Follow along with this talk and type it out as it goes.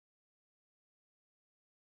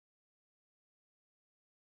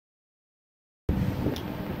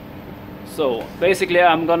So basically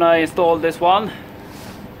I'm gonna install this one.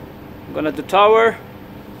 I'm gonna do tower,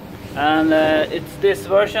 and it's this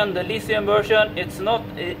version, the lithium version. It's not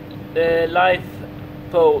a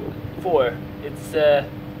LiFePO 4, it's a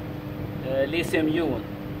lithium ion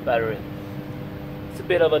battery. It's a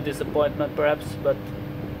bit of a disappointment perhaps, but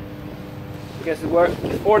I guess it works.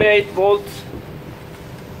 48 volts.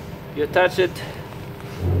 You attach it.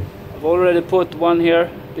 I've already put one here.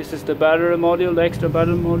 This is the battery module, the extra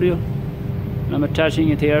battery module, and I'm attaching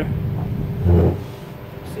it here.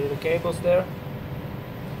 See the cables there.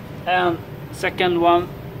 And second one,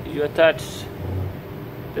 you attach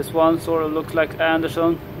this one, sort of looks like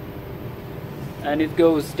Anderson, and it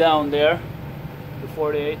goes down there, the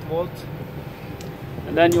 48 volts.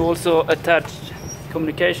 And then you also attach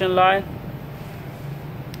communication line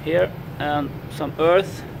here and some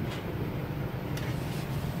earth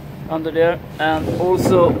under there, and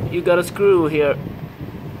also you got a screw here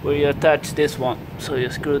where you attach this one, so you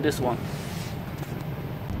screw this one.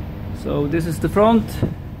 So this is the front,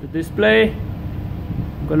 the display.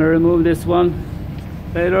 I'm gonna remove this one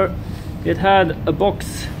later. It had a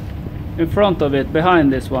box in front of it,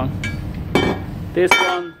 behind this one. This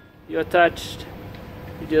one you attached,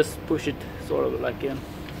 you just push it sort of like in.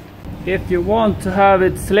 If you want to have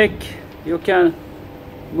it slick, you can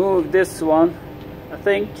move this one, I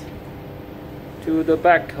think, to the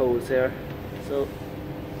back holes here. So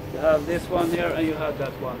you have this one here and you have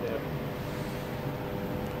that one there.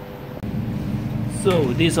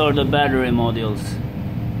 So these are the battery modules.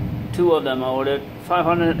 Two of them I ordered.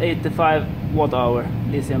 585 watt hour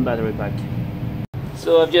lithium battery pack.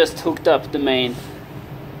 So I've just hooked up the main.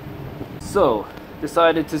 So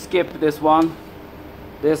decided to skip this one.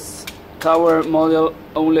 This tower module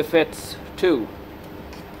only fits 2.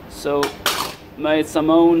 So made some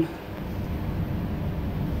own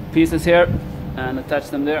pieces here and attach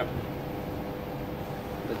them there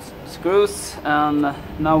with screws, and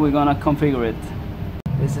now we're gonna configure it.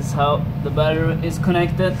 This is how the battery is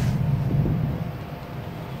connected.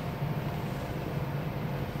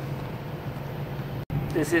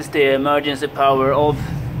 This is the emergency power off.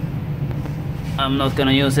 I'm not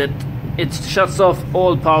gonna use it. It shuts off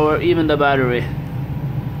all power, even the battery.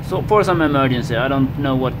 So for some emergency, I don't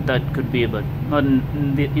know what that could be, but not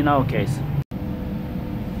in our case.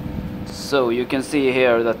 So you can see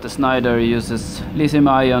here that the Snyder uses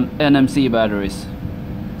lithium-ion NMC batteries,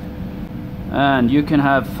 and you can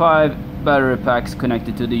have 5 battery packs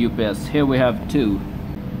connected to the UPS. Here we have 2.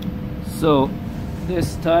 So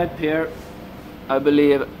this type here, I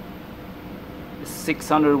believe, is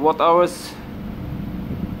 600 watt hours,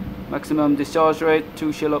 maximum discharge rate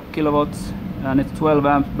 2 kilowatts, and it's 12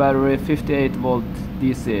 amp battery, 58 volt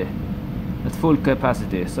DC at full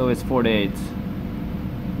capacity, so it's 48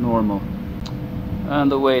 normal. And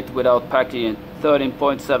the weight without packaging,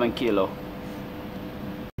 13.7 kilo.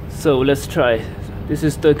 So let's try. This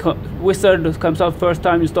is the wizard that comes up first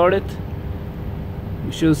time you start it.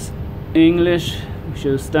 We choose English, we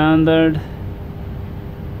choose standard,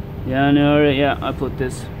 January, yeah, I put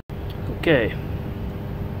this. Okay.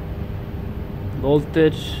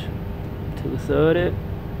 Voltage 230.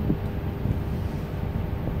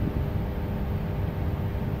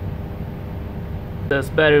 That's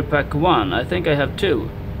battery pack 1. I think I have 2.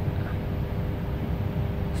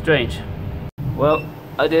 Strange. Well,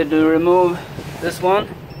 I did remove this one,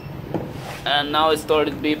 and now it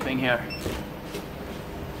started beeping here.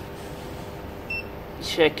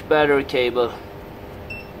 Check battery cable.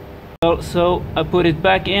 Well, so I put it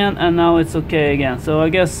back in and now it's okay again. So I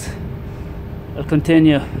guess I'll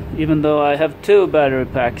continue, even though I have 2 battery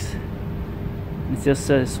packs. It just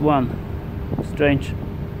says 1. Strange.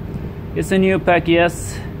 It's a new pack,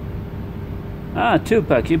 yes. 2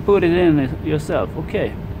 pack, you put it in yourself,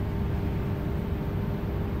 okay.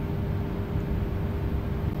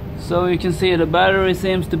 So you can see the battery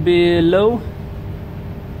seems to be low.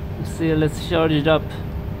 Let's see, let's charge it up.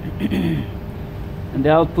 And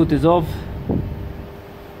the output is off.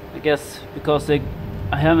 I guess because I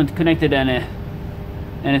haven't connected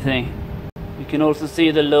anything. You can also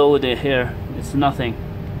see the load here, it's nothing.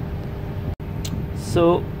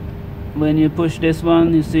 So when you push this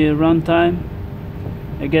one, you see a runtime.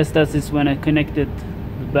 I guess that is when I connected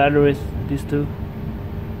the batteries, these 2.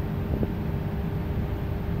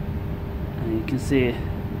 And you can see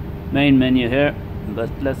main menu here, but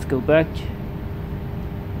let's go back.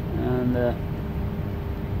 And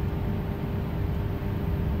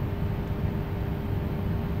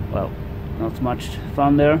well, not much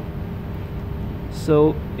fun there.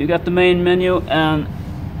 So you got the main menu, and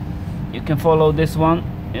you can follow this one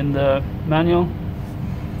in the manual.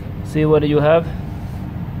 See what you have.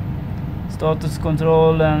 status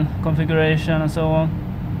control and configuration and so on.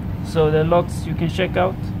 So there are lots you can check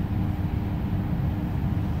out.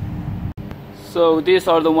 So these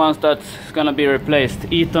are the ones that's gonna be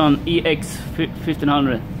replaced. Eaton EX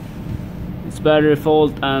 1500. It's battery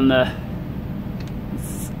fault, and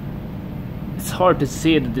it's hard to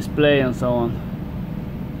see the display and so on.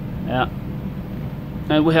 Yeah.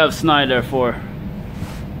 And we have Snyder for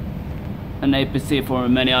an APC for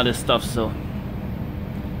many other stuff, so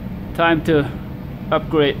time to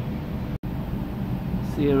upgrade.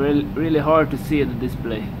 See, really hard to see the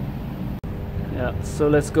display. Yeah, so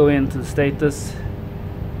let's go into the status.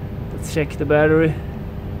 Let's check the battery.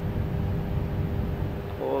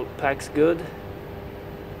 All packs good.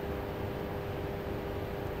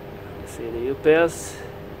 See the UPS.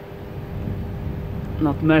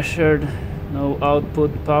 Not measured. No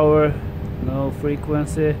output power. No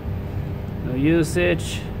frequency. No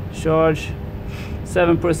usage. Charge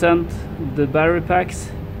 7% of the battery packs.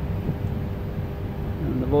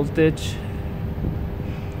 And the voltage.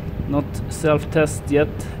 Not self-test yet.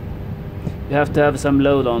 You have to have some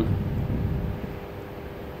load on.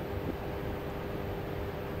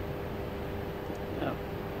 Yeah.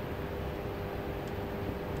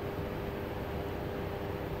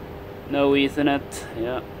 No Ethernet.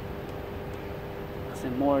 Yeah.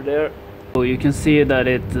 Nothing more there. So you can see that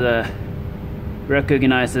it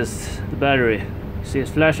recognizes the battery. You see it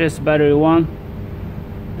flashes battery 1,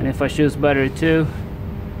 and if I choose battery 2,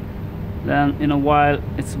 then in a while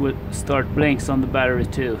it will start blinks on the battery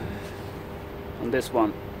 2 on this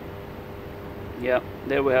one. Yeah,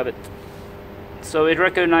 there we have it. So it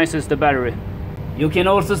recognizes the battery. You can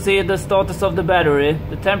also see the status of the battery,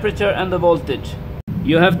 the temperature and the voltage.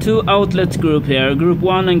 You have two outlets group here, group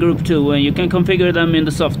 1 and group 2, and you can configure them in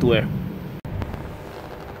the software.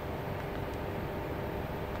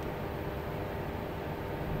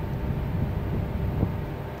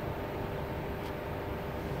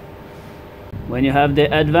 When you have the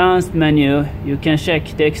advanced menu, you can check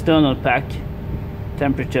the external pack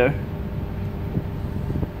temperature.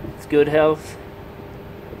 It's good health.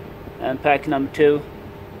 And pack number 2,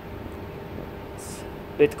 it's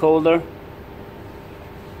a bit colder.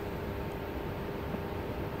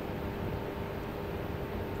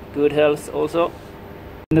 Good health also.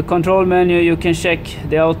 In the control menu you can check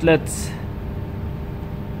the outlet's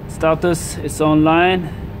status. It's online,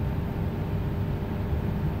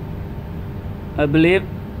 I believe.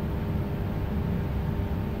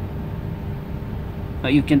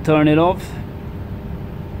 You can turn it off.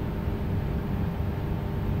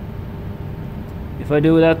 If I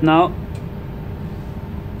do that now,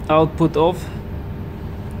 output off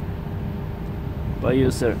by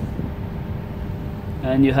user,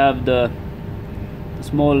 and you have the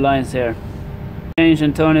small lines here. Change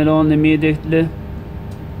and turn it on immediately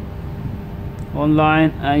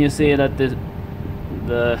online, and you see that the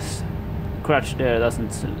crutch there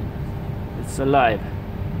doesn't, it's alive.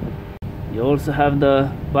 You also have the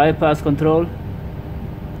bypass control.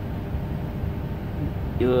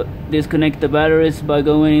 You disconnect the batteries by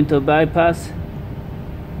going into bypass.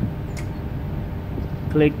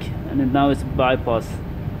 Click, and now it's bypass.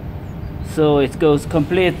 So it goes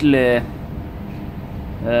completely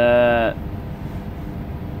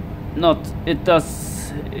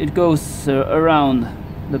it goes around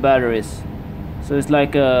the batteries. So it's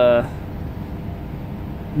like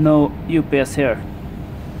no UPS here.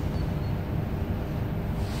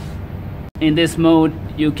 In this mode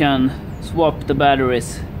you can swap the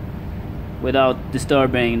batteries without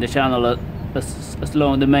disturbing the channel as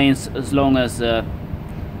long the mains, as long as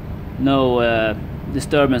no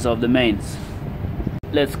disturbance of the mains.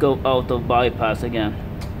 Let's go out of bypass again,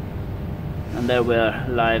 and there we are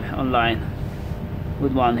live online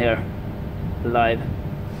with one here live,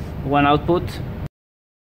 one output.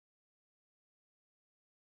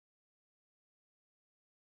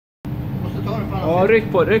 Ja,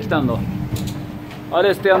 ryck den då. Ja, det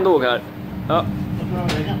är stendog här. Ja.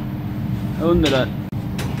 Under där.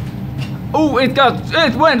 Oh, it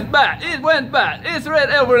went bad. It's red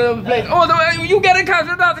over the place. Oh, you get a cut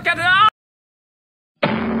without the cut.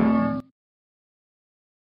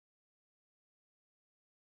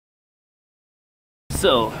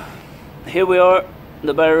 So, here we are.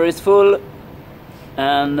 The battery is full,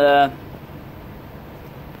 and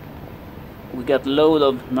we got a load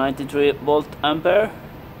of 93 volt ampere,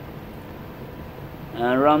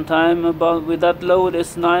 and runtime about with that load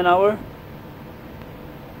is 9 hours.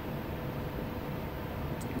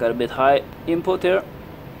 Got a bit high input here.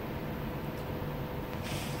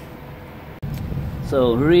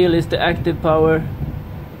 So real is the active power,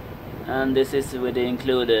 and this is with the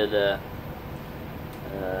included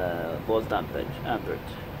volt amperage.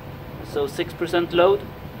 So 6% load.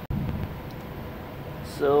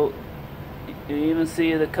 So you even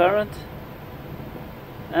see the current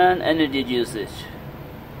and energy usage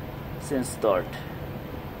since start.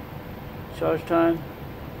 Charge time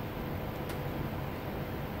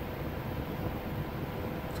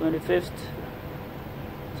 25th.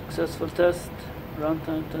 Successful test,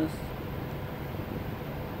 runtime test.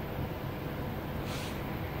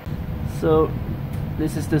 So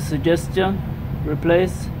this is the suggestion: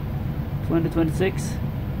 replace 2026.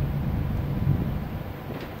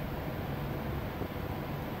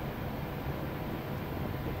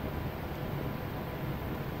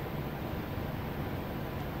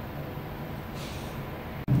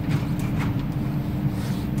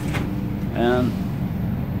 And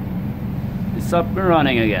it's up and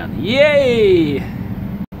running again. Yay!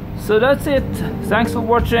 So that's it. Thanks for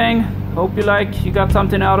watching. Hope you got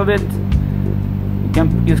something out of it.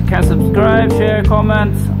 You can subscribe, share,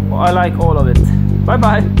 comment. I like all of it. Bye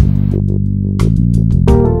bye.